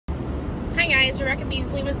guys, Rebecca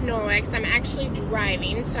Beasley with Norwex. I'm actually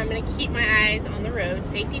driving, so I'm going to keep my eyes on the road,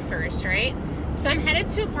 safety first, right? So I'm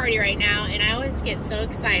headed to a party right now, and I always get so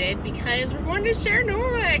excited because we're going to share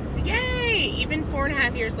Norwex. Yay! Even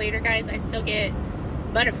 4.5 years later, guys, I still get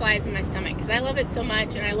butterflies in my stomach because I love it so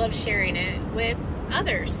much, and I love sharing it with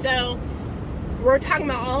others. So we're talking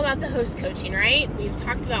about all about the host coaching, right? We've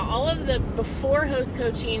talked about all of the before host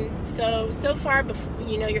coaching. So far, before,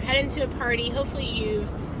 you're heading to a party. Hopefully you've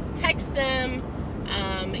texted them,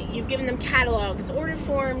 you've given them catalogs, order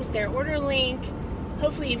forms, their order link.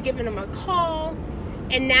 Hopefully you've given them a call,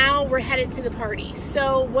 and now we're headed to the party.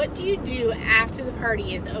 So what do you do after the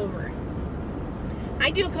party is over?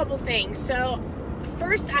 I do a couple things. So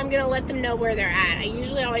first, I'm going to let them know where they're at. I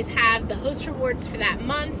usually always have the host rewards for that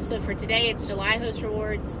month. So for today, it's July host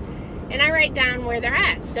rewards. And I write down where they're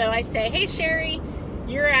at. So I say, hey, Sherry,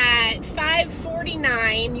 you're at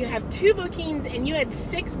 549. You have 2 bookings and you had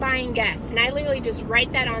 6 buying guests. And I literally just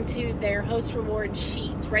write that onto their host reward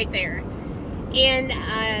sheet right there.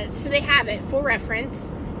 And so they have it for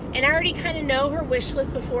reference. And I already kind of know her wish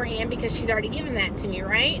list beforehand because she's already given that to me,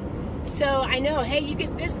 right? So I know, hey, you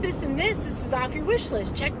get this, this, and this. This is off your wish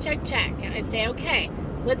list. Check, check, check. And I say, okay,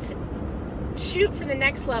 let's shoot for the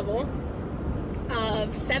next level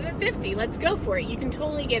of 750. Let's go for it. You can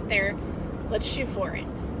totally get there. Let's shoot for it.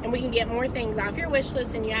 And we can get more things off your wish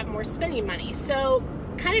list and you have more spending money. So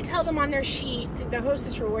kind of tell them on their sheet, their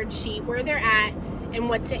hostess reward sheet, where they're at and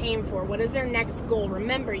what to aim for. What is their next goal?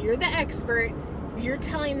 Remember, you're the expert. You're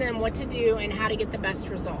telling them what to do and how to get the best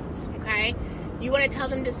results, okay? You want to tell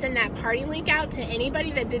them to send that party link out to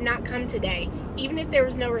anybody that did not come today, even if there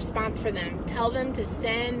was no response for them. Tell them to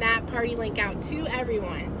send that party link out to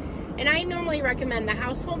everyone. And I normally recommend the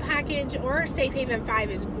household package or Safe Haven 5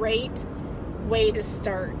 is a great way to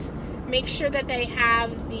start. Make sure that they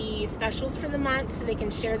have the specials for the month so they can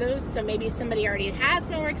share those. So maybe somebody already has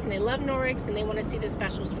Norwex and they love Norwex and they want to see the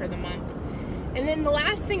specials for the month. And then the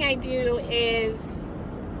last thing I do is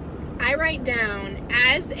I write down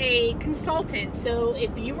as a consultant, so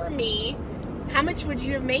if you were me, how much would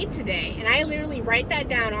you have made today? And I literally write that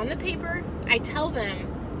down on the paper. I tell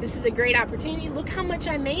them, this is a great opportunity. Look how much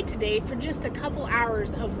I made today for just a couple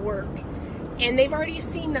hours of work. And they've already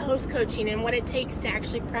seen the host coaching and what it takes to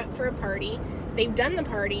actually prep for a party. They've done the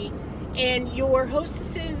party, and your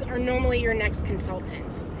hostesses are normally your next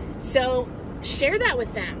consultants. So share that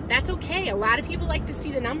with them. That's okay. A lot of people like to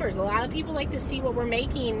see the numbers. A lot of people like to see what we're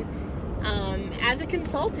making as a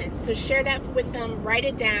consultant. So share that with them, write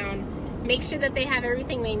it down, make sure that they have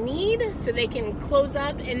everything they need so they can close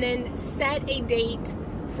up, and then set a date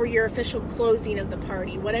for your official closing of the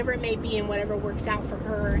party, whatever it may be and whatever works out for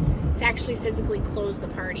her to actually physically close the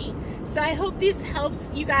party. So I hope this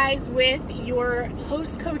helps you guys with your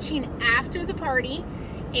host coaching after the party,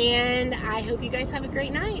 and I hope you guys have a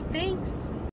great night. Thanks.